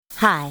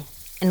Hi,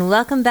 and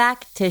welcome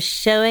back to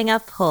Showing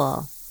Up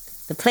Whole,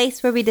 the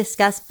place where we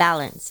discuss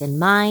balance in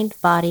mind,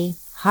 body,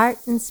 heart,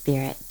 and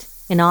spirit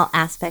in all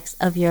aspects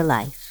of your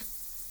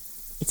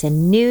life. It's a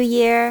new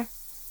year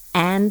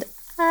and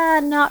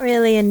not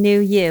really a new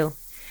you.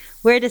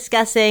 We're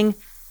discussing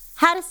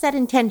how to set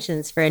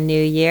intentions for a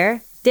new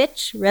year,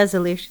 ditch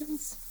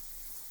resolutions,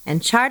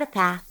 and chart a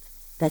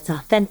path that's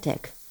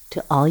authentic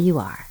to all you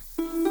are.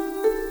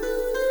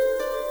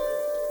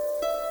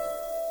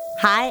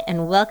 Hi,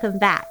 and welcome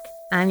back.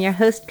 I'm your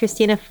host,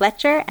 Christina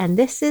Fletcher, and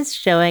this is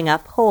Showing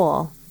Up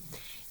Whole.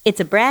 It's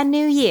a brand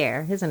new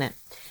year, isn't it?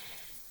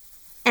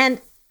 And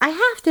I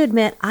have to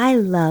admit, I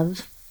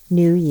love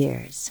New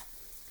Year's.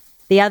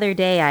 The other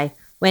day, I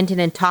went in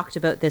and talked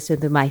about this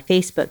with my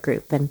Facebook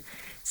group, and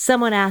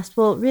someone asked,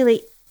 well,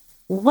 really,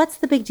 what's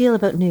the big deal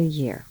about New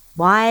Year?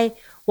 Why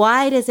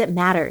does it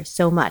matter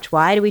so much?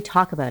 Why do we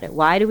talk about it?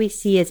 Why do we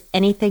see it as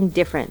anything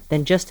different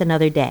than just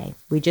another day?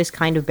 We just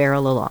kind of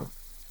barrel along.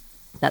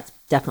 That's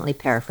definitely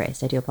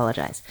paraphrased. I do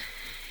apologize.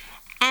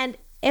 And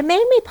it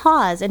made me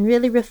pause and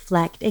really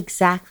reflect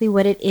exactly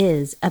what it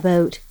is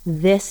about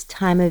this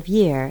time of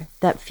year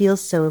that feels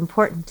so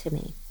important to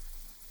me.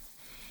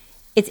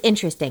 It's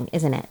interesting,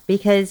 isn't it?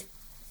 Because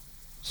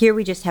here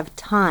we just have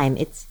time.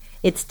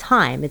 It's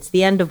time. It's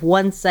the end of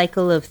one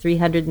cycle of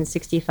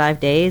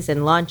 365 days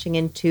and launching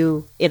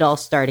into it all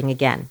starting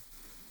again.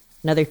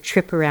 Another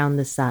trip around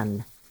the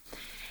sun.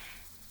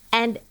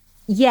 And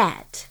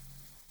yet,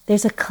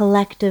 there's a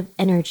collective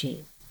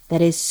energy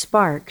that is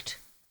sparked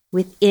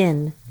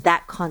within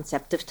that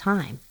concept of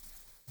time.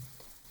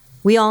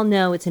 We all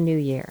know it's a new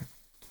year.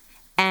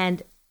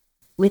 And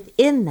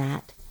within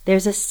that,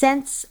 there's a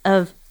sense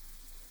of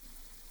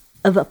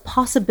a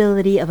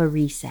possibility of a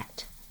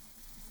reset.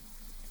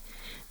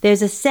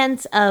 There's a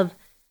sense of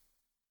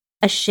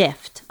a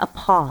shift, a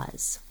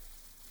pause.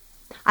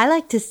 I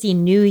like to see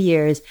New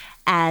Year's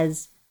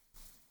as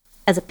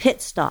a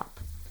pit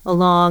stop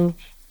along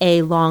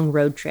a long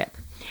road trip.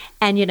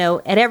 And,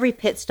 at every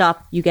pit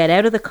stop, you get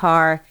out of the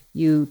car,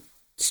 you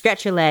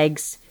stretch your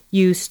legs,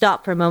 you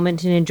stop for a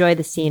moment and enjoy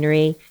the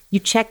scenery, you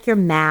check your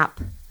map,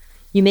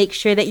 you make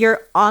sure that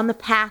you're on the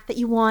path that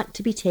you want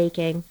to be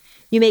taking,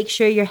 you make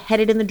sure you're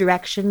headed in the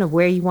direction of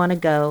where you want to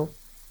go.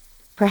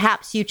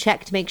 Perhaps you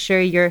check to make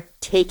sure you're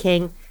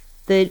taking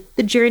the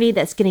journey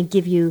that's going to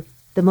give you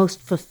the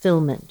most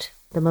fulfillment,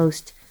 the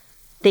most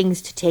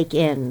things to take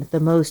in, the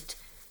most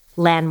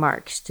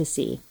landmarks to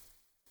see.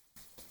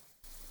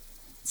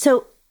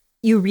 So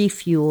you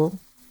refuel.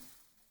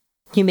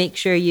 You make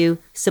sure you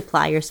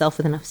supply yourself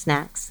with enough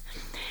snacks.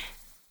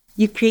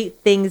 You create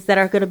things that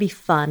are going to be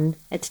fun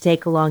to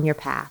take along your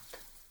path.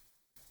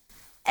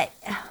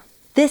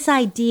 This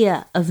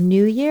idea of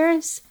New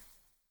Year's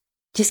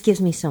just gives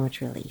me so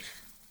much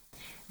relief.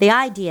 The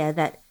idea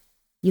that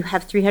you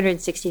have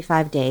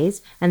 365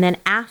 days, and then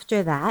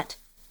after that,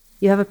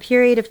 you have a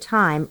period of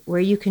time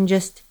where you can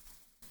just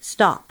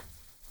stop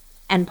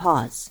and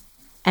pause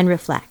and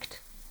reflect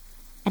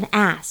and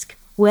ask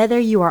whether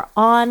you are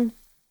on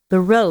the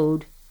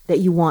road that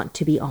you want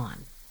to be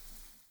on.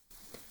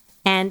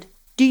 And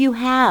do you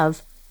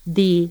have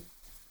the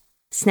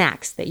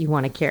snacks that you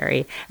want to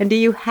carry? And do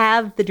you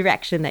have the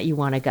direction that you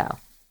want to go?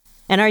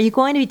 And are you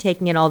going to be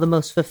taking in all the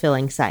most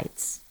fulfilling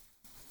sights?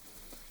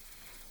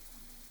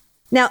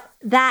 Now,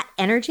 that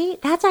energy,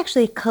 that's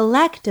actually a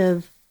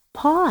collective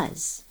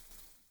pause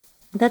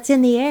that's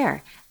in the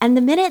air. And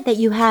the minute that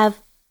you have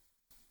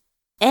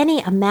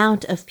any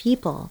amount of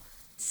people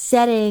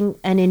setting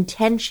an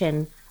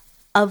intention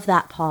of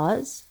that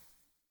pause,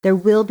 there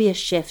will be a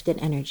shift in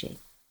energy.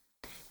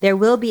 There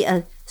will be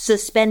a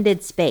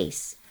suspended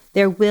space.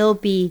 There will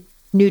be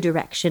new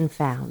direction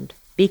found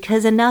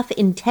because enough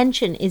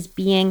intention is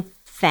being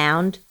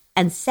found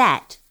and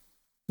set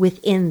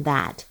within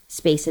that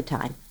space of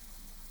time.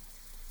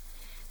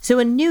 So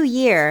a new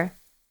year,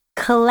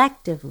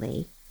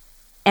 collectively,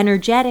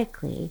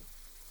 energetically,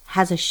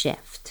 has a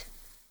shift.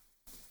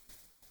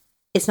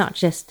 It's not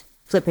just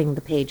flipping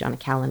the page on a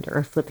calendar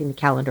or flipping the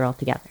calendar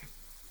altogether.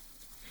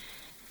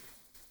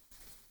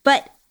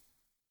 But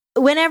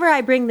whenever I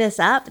bring this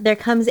up, there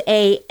comes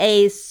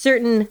a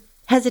certain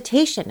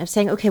hesitation of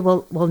saying, okay,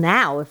 well,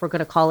 now if we're going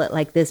to call it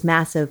like this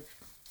massive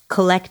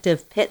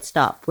collective pit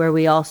stop where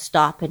we all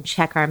stop and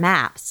check our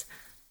maps,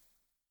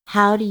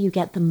 how do you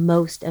get the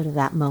most out of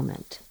that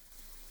moment?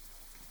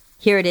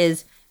 Here it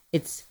is,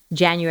 it's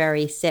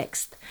January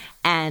 6th,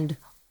 and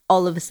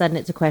all of a sudden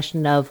it's a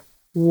question of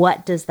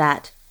what does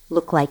that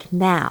look like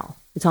now?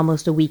 It's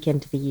almost a week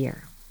into the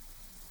year.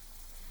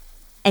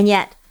 And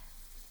yet,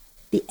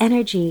 the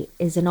energy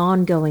is an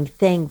ongoing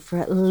thing for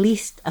at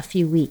least a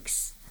few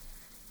weeks.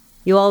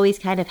 You always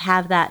kind of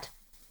have that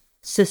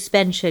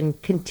suspension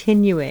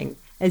continuing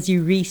as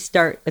you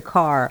restart the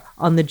car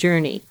on the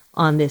journey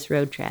on this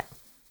road trip.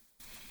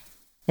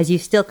 As you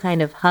still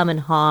kind of hum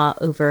and haw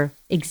over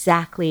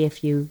exactly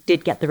if you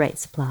did get the right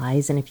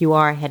supplies and if you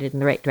are headed in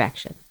the right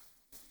direction.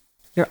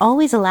 You're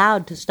always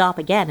allowed to stop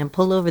again and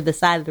pull over the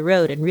side of the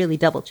road and really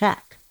double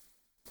check.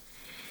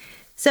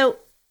 So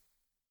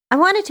I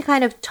wanted to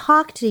kind of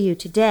talk to you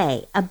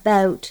today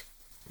about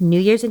New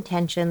Year's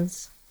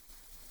intentions.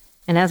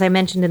 And as I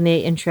mentioned in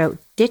the intro,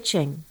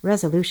 ditching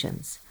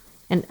resolutions.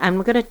 And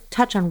I'm going to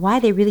touch on why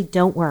they really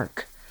don't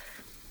work.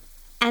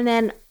 And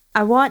then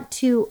I want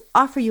to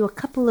offer you a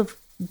couple of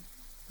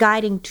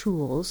guiding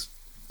tools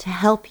to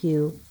help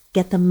you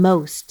get the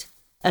most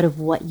out of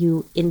what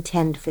you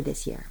intend for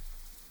this year.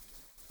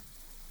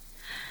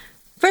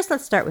 First,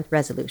 let's start with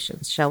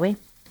resolutions, shall we?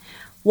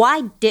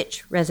 Why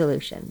ditch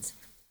resolutions?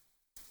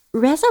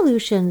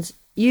 Resolutions,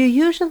 you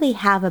usually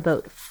have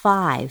about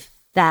 5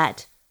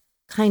 that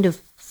kind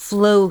of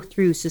flow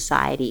through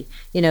society.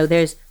 You know,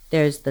 there's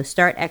the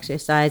start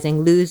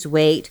exercising, lose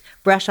weight,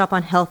 brush up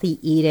on healthy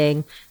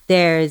eating.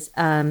 There's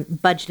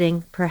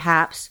budgeting,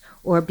 perhaps,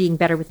 or being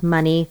better with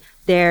money.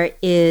 There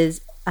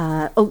is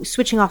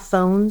switching off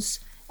phones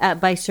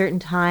by certain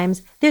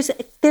times. There's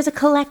a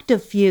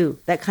collective few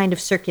that kind of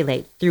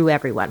circulate through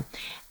everyone.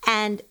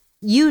 And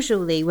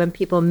usually when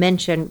people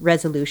mention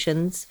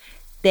resolutions,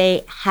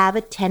 they have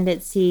a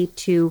tendency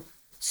to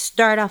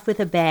start off with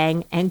a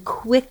bang and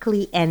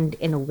quickly end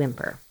in a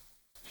whimper.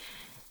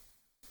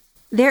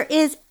 There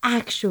is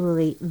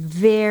actually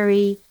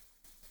very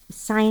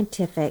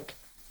scientific,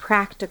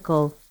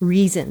 practical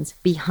reasons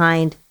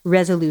behind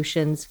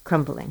resolutions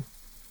crumbling.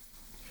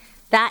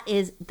 That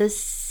is the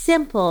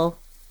simple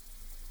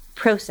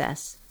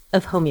process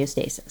of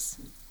homeostasis.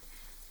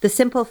 The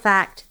simple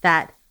fact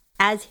that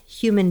as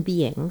human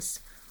beings,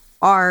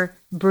 our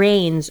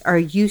brains are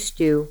used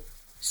to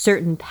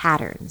certain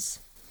patterns,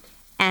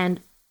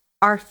 and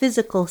our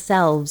physical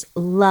selves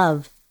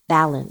love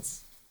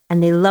balance,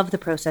 and they love the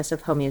process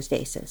of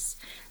homeostasis.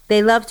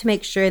 They love to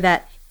make sure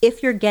that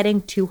if you're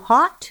getting too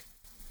hot,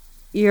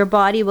 your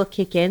body will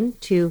kick in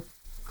to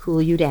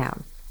cool you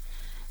down.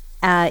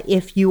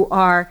 If you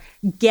are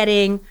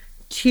getting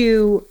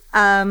too,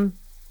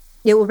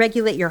 it will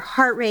regulate your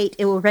heart rate.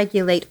 It will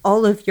regulate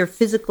all of your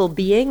physical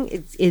being.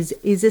 It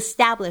is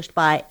established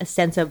by a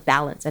sense of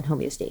balance and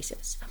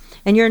homeostasis.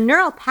 And your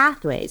neural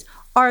pathways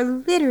are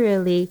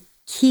literally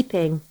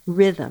keeping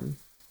rhythm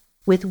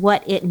with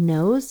what it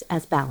knows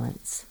as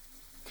balance.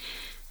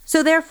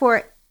 So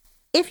therefore,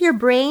 if your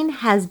brain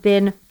has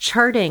been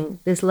charting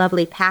this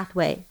lovely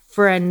pathway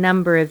for a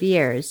number of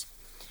years,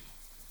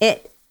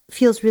 it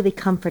feels really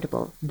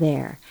comfortable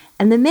there.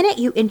 And the minute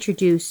you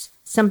introduce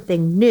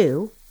something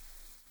new,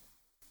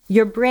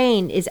 your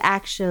brain is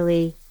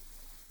actually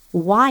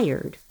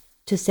wired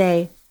to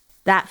say,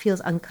 that feels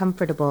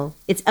uncomfortable.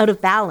 It's out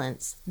of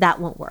balance. That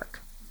won't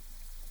work.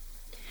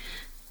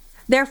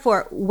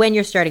 Therefore, when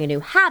you're starting a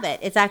new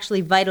habit, it's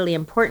actually vitally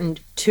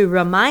important to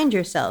remind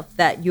yourself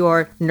that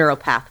your neural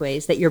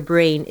pathways, that your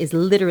brain is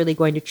literally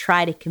going to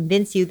try to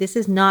convince you this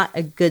is not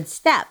a good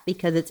step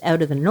because it's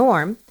out of the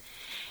norm.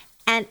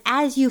 And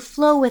as you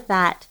flow with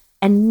that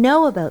and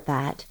know about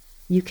that,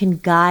 you can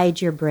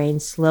guide your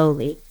brain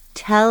slowly,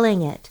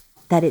 telling it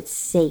that it's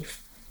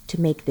safe to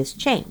make this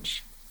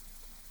change.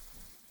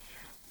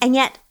 And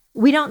yet,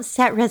 we don't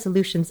set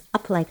resolutions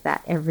up like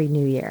that every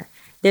new year.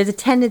 There's a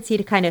tendency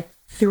to kind of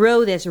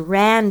throw this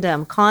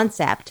random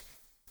concept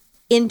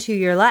into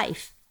your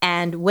life.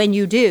 And when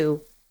you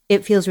do,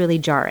 it feels really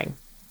jarring.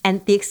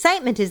 And the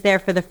excitement is there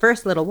for the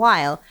first little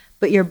while,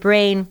 but your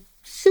brain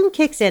soon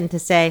kicks in to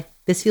say,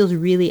 this feels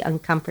really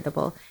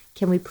uncomfortable.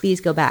 Can we please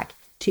go back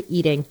to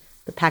eating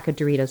the pack of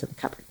Doritos in the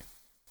cupboard?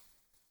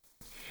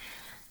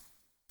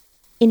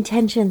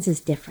 Intentions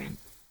is different.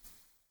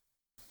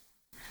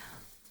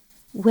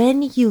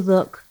 When you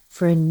look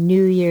for a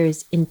New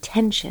Year's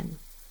intention,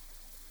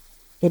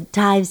 it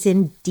dives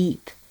in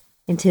deep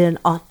into an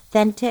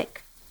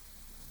authentic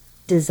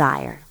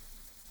desire.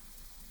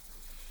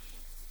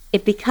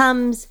 It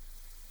becomes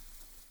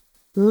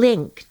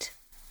linked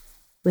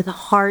with a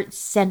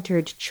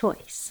heart-centered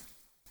choice.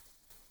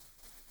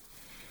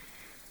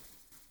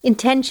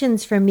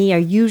 Intentions for me are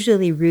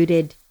usually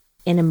rooted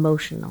in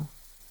emotional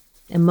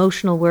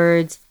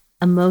words,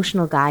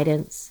 emotional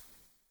guidance.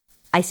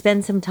 I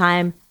spend some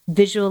time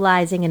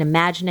visualizing and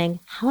imagining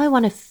how I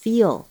want to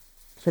feel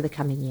for the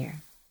coming year.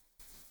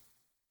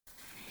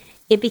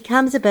 It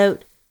becomes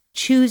about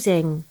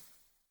choosing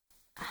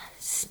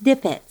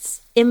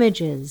snippets,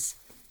 images,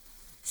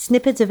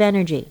 snippets of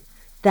energy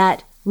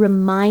that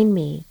remind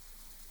me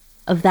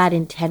of that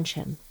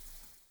intention.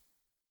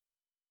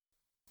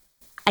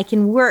 I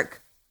can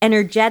work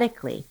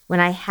energetically when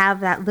I have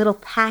that little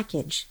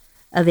package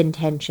of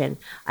intention.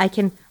 I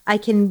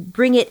can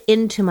bring it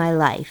into my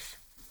life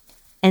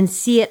and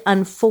see it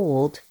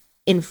unfold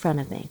in front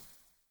of me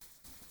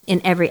in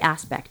every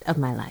aspect of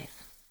my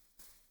life.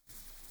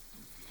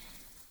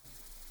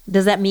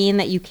 Does that mean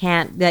that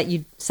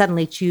you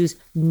suddenly choose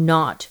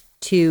not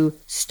to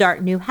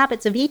start new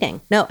habits of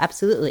eating? No,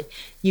 absolutely.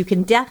 You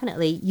can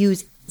definitely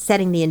use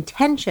setting the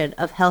intention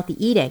of healthy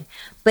eating,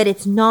 but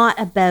it's not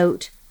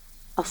about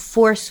a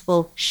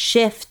forceful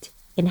shift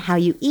in how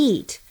you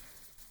eat.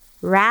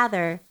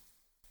 Rather,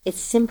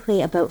 it's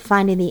simply about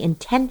finding the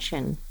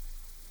intention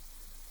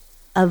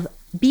of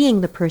being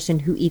the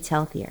person who eats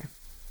healthier.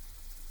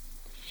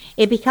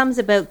 It becomes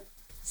about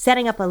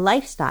setting up a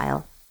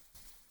lifestyle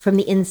from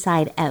the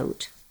inside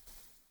out,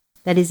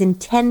 that is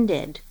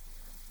intended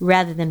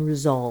rather than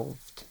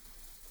resolved.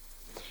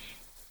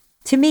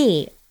 To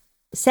me,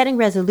 setting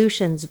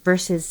resolutions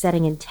versus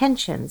setting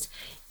intentions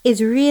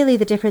is really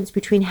the difference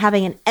between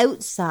having an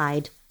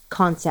outside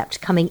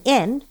concept coming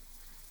in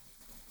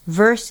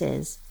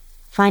versus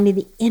finding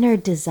the inner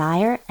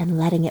desire and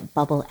letting it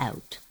bubble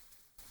out.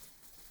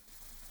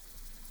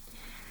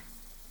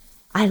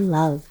 I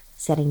love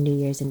setting New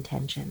Year's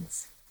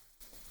intentions.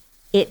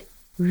 It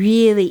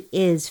really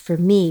is, for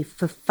me,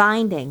 for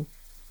finding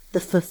the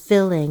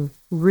fulfilling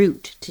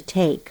route to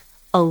take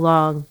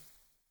along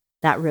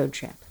that road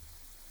trip.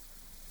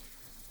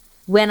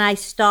 When I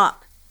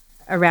stop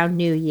around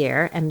New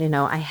Year, and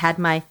I had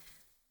my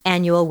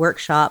annual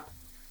workshop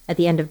at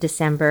the end of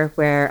December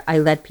where I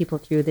led people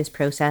through this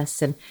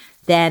process, and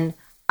then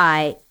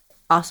I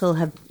also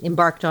have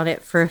embarked on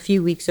it for a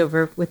few weeks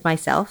over with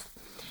myself.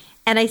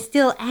 And I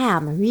still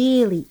am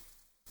really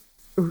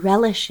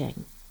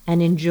relishing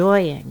and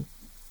enjoying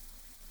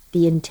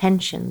the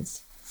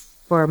intentions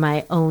for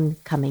my own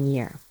coming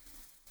year.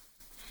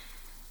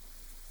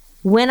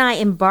 When I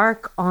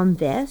embark on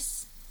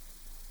this,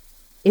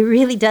 it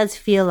really does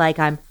feel like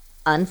I'm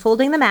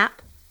unfolding the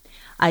map.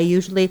 I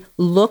usually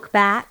look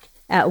back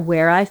at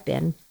where I've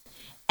been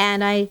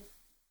and I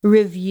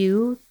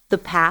review the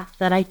path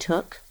that I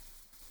took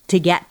to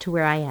get to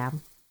where I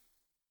am.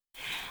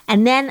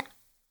 And then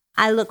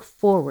I look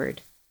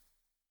forward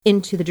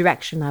into the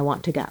direction I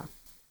want to go.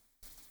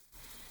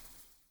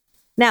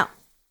 Now,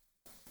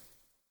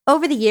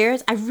 over the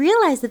years, I've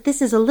realized that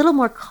this is a little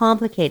more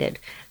complicated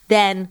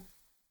than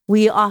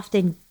we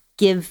often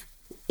give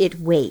it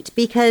weight,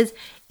 because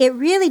it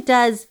really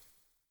does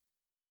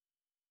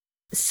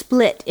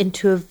split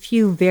into a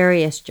few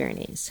various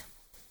journeys.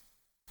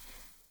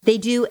 They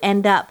do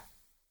end up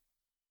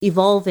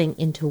evolving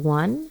into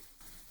one,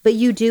 but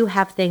you do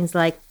have things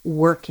like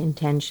work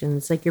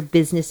intentions, like your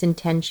business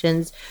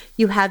intentions.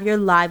 You have your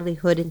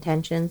livelihood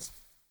intentions.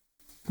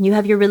 You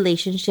have your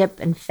relationship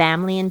and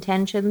family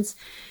intentions.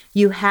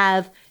 You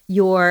have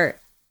your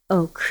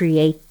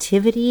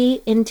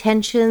creativity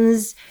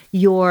intentions,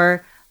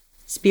 your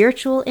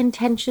spiritual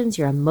intentions,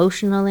 your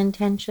emotional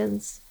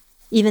intentions,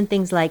 even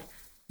things like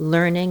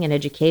learning and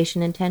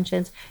education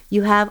intentions.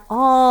 You have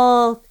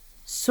all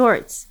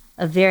sorts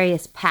of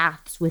various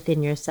paths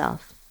within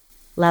yourself,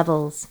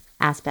 levels,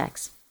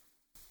 aspects.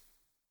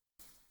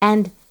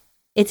 And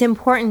it's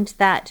important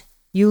that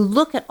you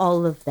look at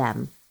all of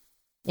them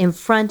in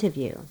front of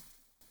you,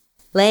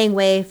 laying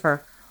way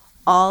for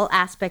all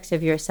aspects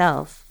of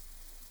yourself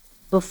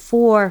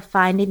before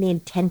finding the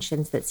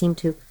intentions that seem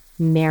to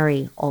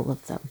marry all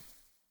of them.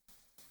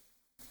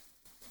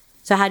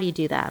 So how do you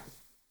do that?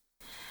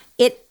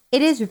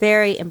 It is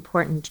very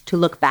important to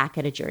look back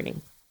at a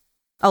journey.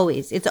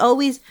 Always. It's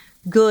always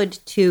good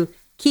to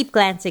keep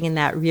glancing in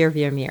that rear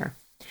view mirror.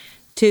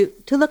 To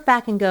look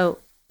back and go,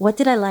 what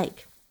did I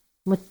like?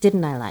 What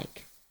didn't I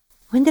like?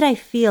 When did I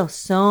feel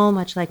so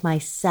much like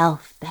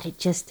myself that I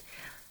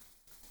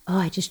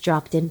just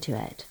dropped into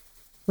it?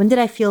 When did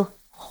I feel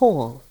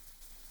whole?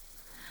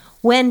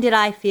 When did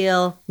I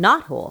feel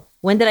not whole?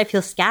 When did I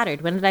feel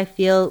scattered? When did I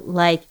feel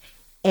like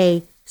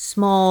a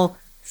small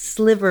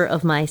sliver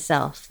of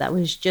myself that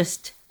was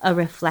just a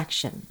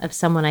reflection of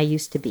someone I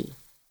used to be?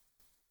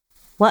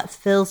 What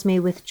fills me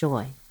with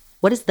joy?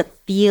 What is the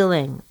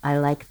feeling I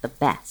like the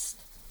best?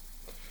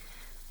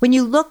 When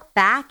you look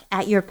back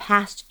at your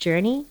past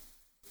journey,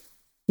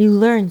 you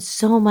learn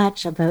so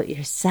much about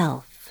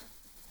yourself.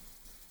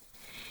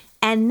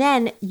 And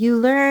then you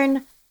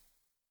learn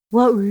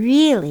what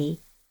really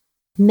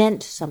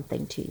meant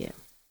something to you.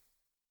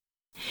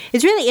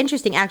 It's really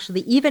interesting,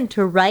 actually, even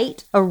to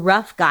write a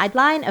rough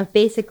guideline of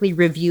basically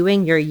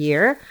reviewing your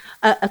year,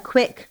 a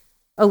quick,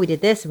 we did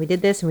this and we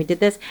did this and we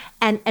did this.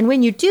 And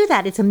when you do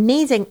that, it's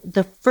amazing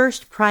the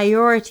first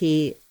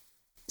priority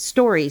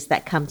stories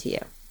that come to you.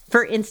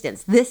 For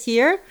instance, this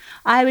year,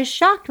 I was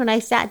shocked when I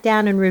sat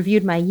down and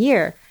reviewed my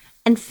year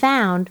and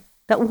found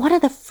that one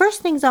of the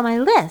first things on my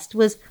list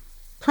was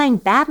playing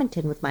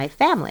badminton with my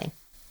family.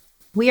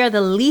 We are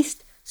the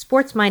least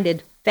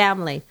sports-minded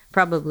family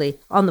probably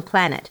on the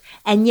planet.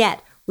 And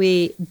yet,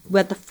 with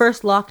the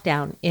first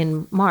lockdown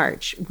in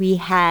March, we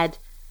had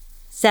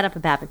set up a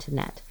badminton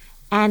net.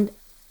 And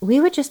we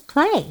would just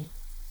play.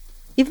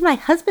 Even my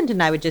husband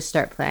and I would just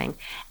start playing.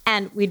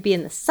 And we'd be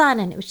in the sun,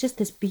 and it was just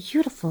this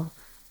beautiful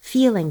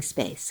feeling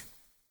space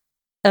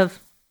of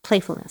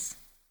playfulness.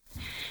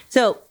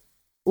 So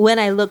when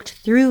I looked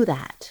through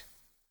that,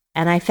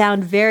 and I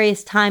found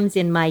various times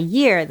in my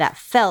year that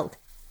felt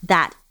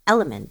that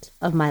element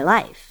of my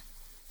life,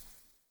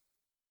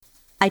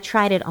 I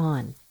tried it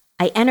on.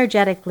 I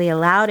energetically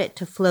allowed it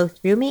to flow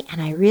through me,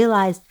 and I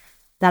realized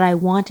that I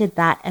wanted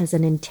that as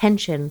an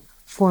intention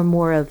for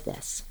more of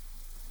this.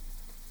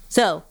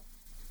 So,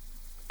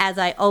 as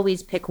I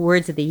always pick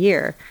words of the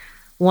year,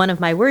 one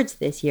of my words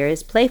this year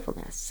is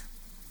playfulness.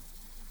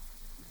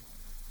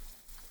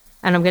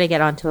 And I'm going to get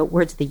onto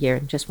words of the year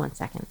in just one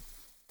second.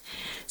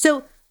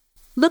 So,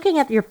 looking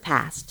at your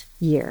past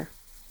year,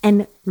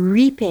 and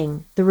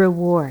reaping the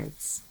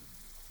rewards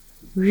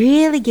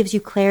really gives you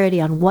clarity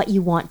on what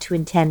you want to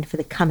intend for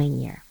the coming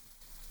year.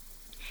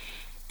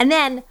 And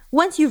then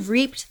once you've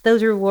reaped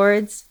those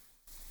rewards,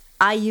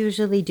 I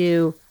usually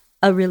do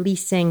a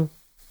releasing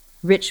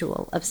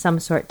ritual of some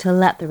sort to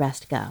let the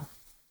rest go.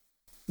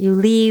 You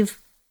leave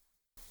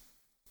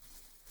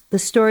the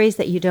stories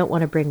that you don't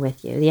want to bring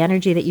with you, the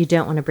energy that you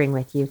don't want to bring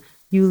with you,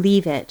 you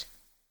leave it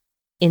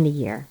in the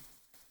year.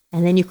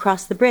 And then you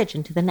cross the bridge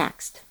into the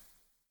next.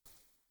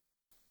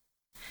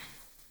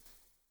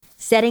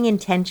 Setting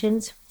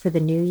intentions for the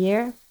new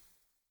year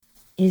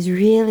is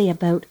really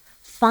about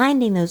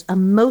finding those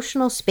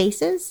emotional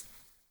spaces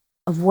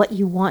of what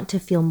you want to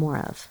feel more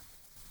of.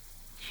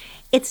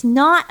 It's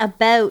not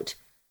about,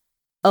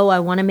 oh, I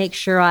want to make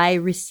sure I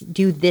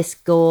do this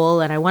goal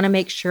and I want to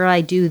make sure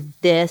I do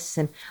this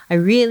and I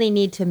really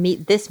need to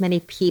meet this many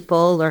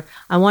people or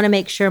I want to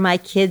make sure my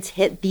kids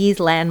hit these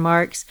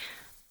landmarks.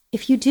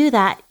 If you do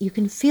that, you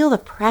can feel the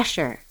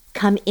pressure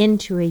come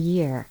into a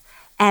year.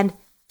 And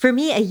for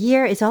me, a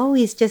year is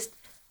always just,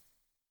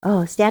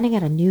 standing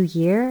at a new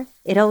year,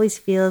 it always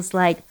feels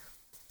like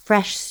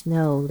fresh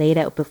snow laid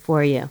out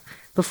before you,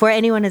 before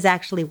anyone has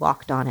actually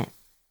walked on it.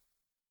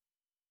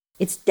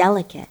 It's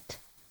delicate.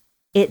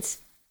 It's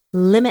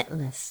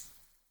limitless.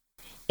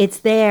 It's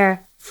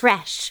there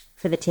fresh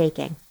for the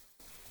taking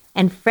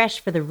and fresh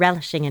for the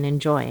relishing and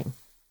enjoying.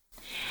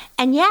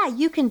 And yeah,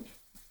 you can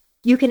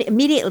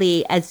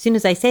immediately, as soon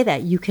as I say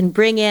that, you can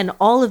bring in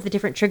all of the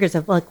different triggers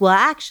of like, well,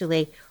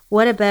 actually,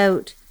 what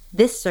about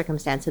this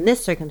circumstance and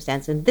this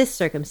circumstance and this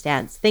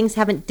circumstance? Things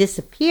haven't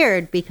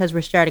disappeared because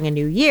we're starting a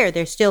new year.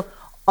 There's still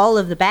all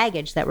of the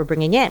baggage that we're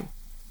bringing in.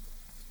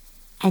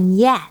 And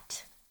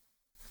yet,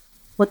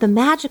 what the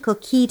magical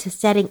key to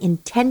setting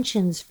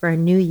intentions for a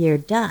new year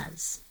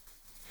does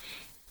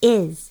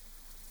is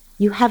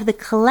you have the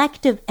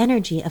collective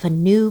energy of a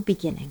new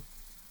beginning.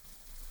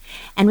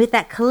 And with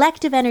that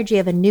collective energy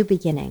of a new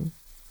beginning,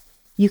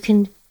 you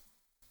can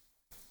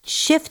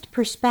shift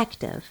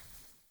perspective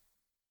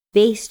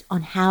based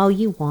on how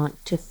you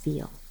want to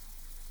feel.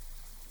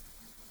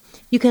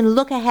 You can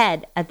look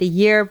ahead at the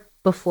year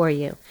before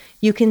you.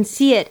 You can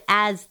see it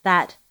as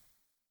that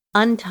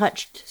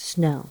untouched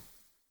snow.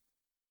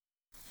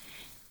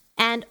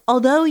 And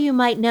although you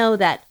might know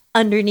that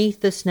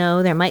underneath the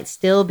snow, there might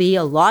still be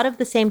a lot of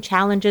the same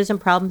challenges and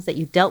problems that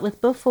you dealt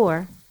with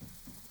before,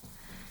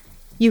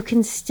 you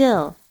can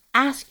still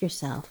ask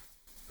yourself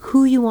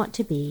who you want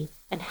to be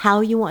and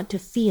how you want to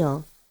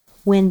feel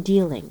when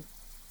dealing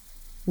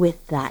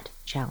with that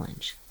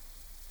challenge.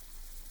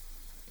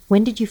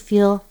 When did you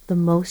feel the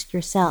most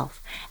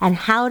yourself? And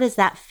how does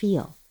that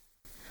feel?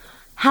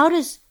 How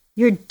does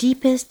your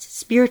deepest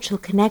spiritual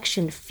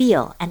connection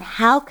feel? And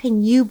how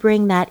can you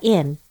bring that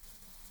in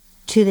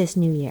to this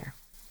new year?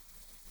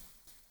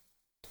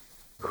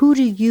 Who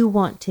do you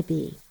want to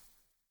be?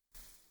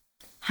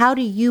 How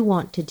do you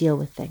want to deal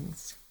with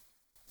things?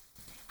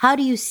 How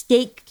do you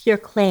stake your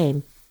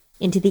claim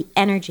into the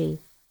energy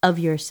of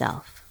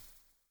yourself?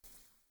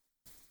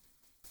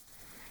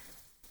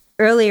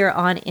 Earlier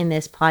on in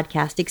this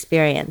podcast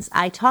experience,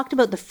 I talked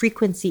about the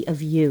frequency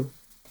of you.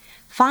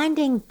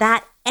 Finding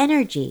that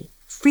energy,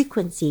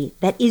 frequency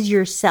that is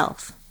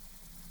yourself.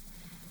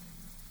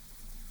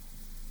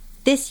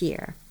 This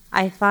year,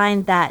 I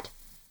find that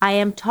I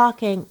am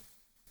talking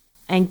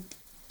and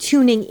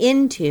tuning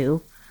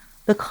into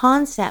the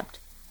concept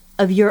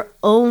of your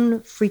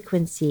own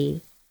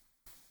frequency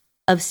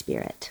of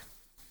spirit.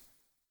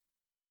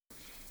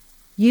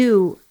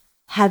 You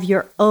have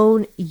your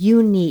own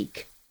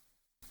unique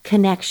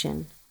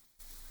connection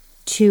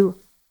to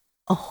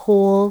a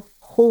whole,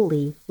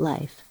 holy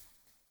life.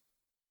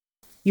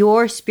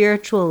 Your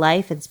spiritual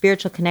life and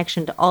spiritual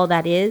connection to all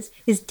that is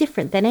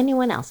different than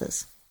anyone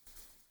else's.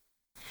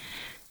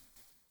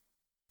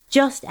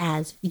 Just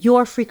as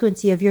your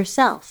frequency of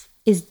yourself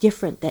is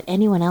different than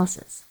anyone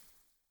else's.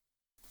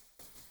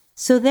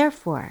 So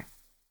therefore,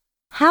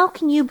 how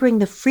can you bring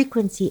the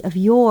frequency of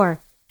your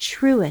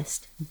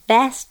truest,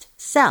 best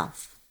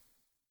self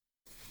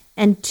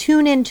and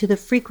tune into the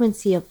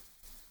frequency of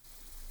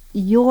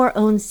your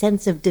own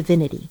sense of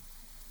divinity?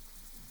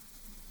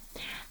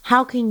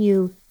 How can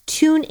you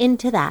tune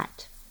into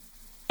that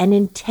and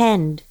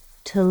intend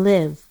to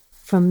live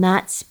from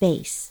that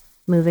space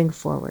moving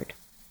forward?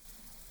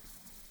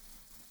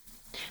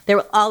 There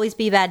will always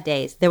be bad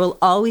days. There will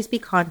always be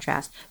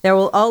contrast. There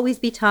will always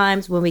be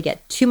times when we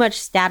get too much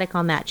static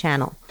on that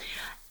channel.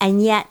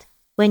 And yet,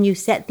 when you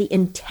set the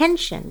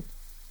intention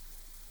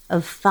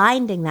of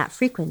finding that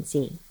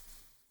frequency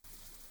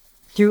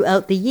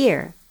throughout the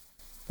year,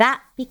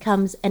 that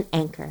becomes an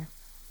anchor.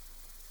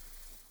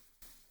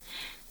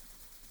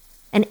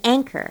 An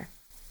anchor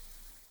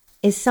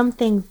is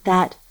something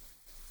that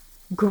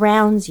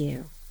grounds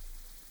you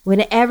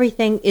when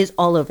everything is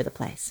all over the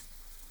place.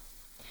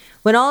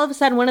 When all of a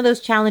sudden one of those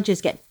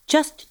challenges get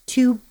just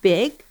too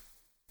big,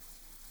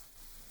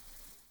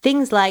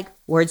 things like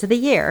words of the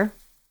year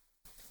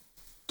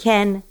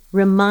can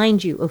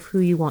remind you of who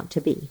you want to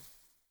be.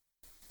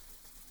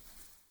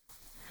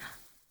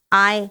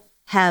 I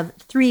have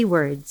 3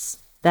 words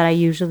that I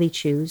usually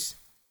choose.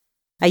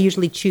 I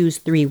usually choose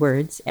 3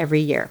 words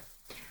every year.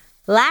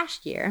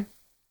 Last year,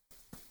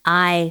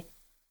 I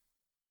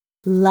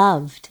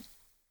loved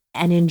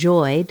and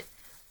enjoyed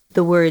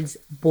the words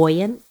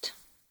buoyant.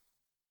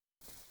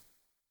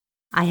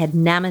 I had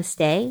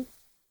namaste.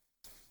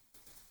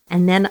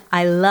 And then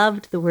I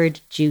loved the word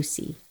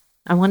juicy.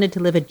 I wanted to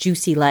live a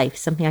juicy life,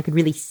 something I could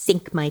really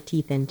sink my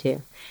teeth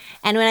into.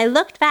 And when I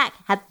looked back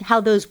at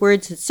how those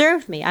words had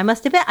served me, I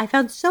must admit, I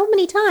found so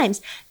many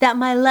times that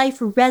my life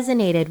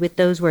resonated with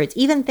those words.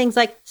 Even things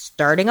like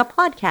starting a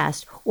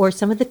podcast, or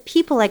some of the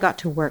people I got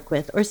to work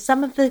with, or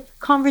some of the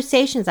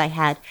conversations I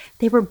had,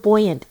 they were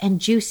buoyant and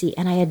juicy,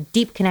 and I had a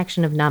deep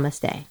connection of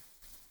namaste.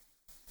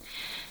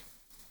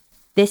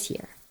 This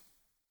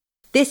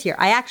year,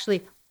 I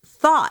actually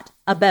thought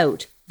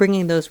about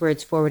bringing those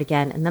words forward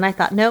again. And then I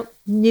thought, nope,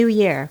 new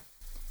year.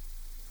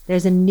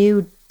 There's a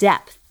new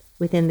depth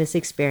within this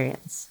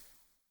experience.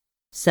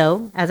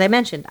 So, as I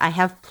mentioned, I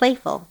have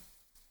playful,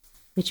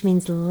 which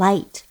means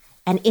light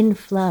and in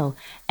flow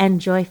and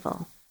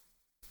joyful.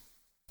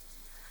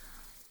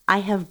 I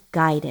have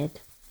guided.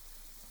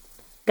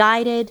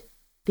 Guided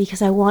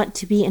because I want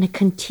to be in a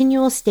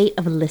continual state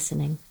of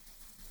listening.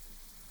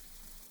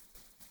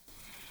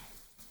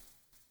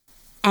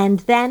 And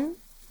then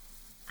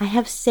I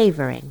have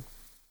savoring.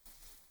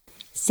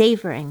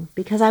 Savoring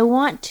because I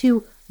want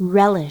to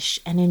relish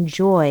and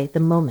enjoy the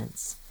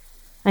moments.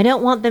 I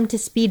don't want them to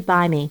speed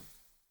by me.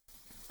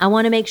 I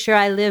want to make sure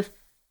I live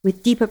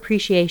with deep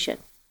appreciation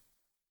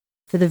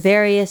for the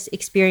various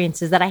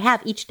experiences that I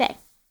have each day.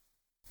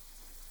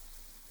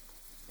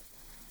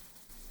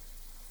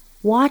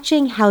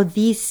 Watching how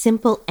these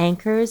simple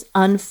anchors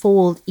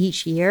unfold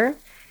each year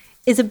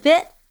is a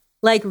bit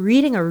like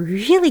reading a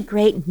really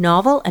great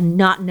novel and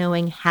not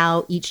knowing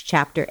how each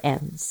chapter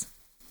ends.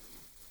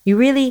 You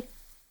really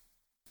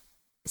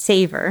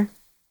savor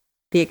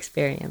the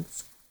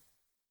experience.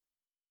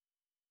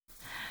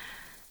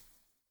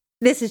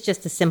 This is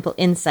just a simple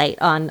insight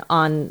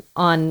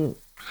on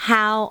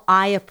how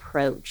I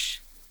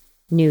approach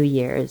New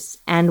Year's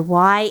and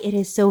why it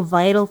is so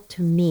vital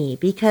to me,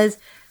 because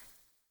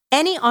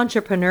any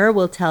entrepreneur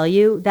will tell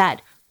you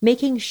that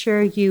making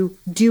sure you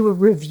do a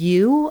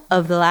review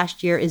of the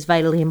last year is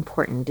vitally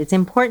important. It's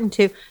important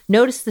to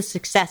notice the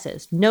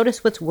successes,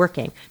 notice what's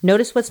working,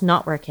 notice what's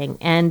not working,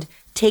 and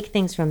take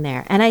things from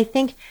there. And I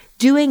think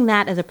doing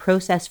that as a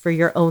process for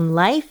your own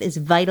life is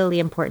vitally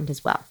important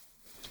as well.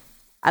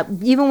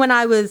 Even when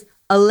I was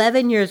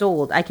 11 years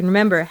old, I can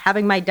remember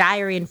having my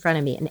diary in front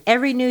of me and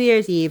every New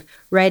Year's Eve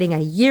writing a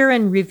year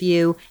in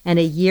review and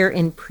a year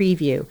in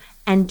preview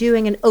and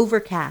doing an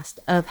overcast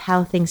of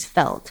how things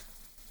felt.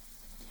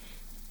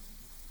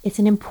 It's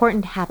an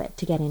important habit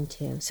to get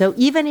into. So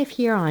even if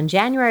you're on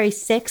January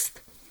 6th,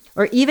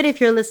 or even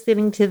if you're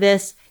listening to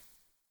this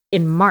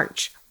in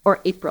March or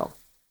April,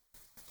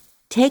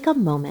 take a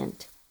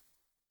moment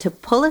to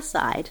pull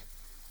aside,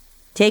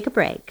 take a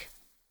break,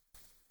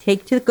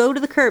 go to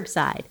the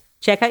curbside,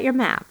 check out your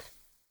map,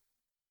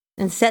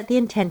 and set the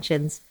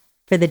intentions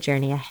for the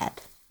journey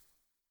ahead.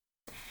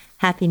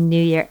 Happy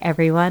New Year,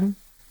 everyone.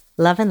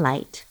 Love and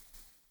light.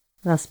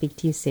 I'll speak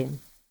to you soon.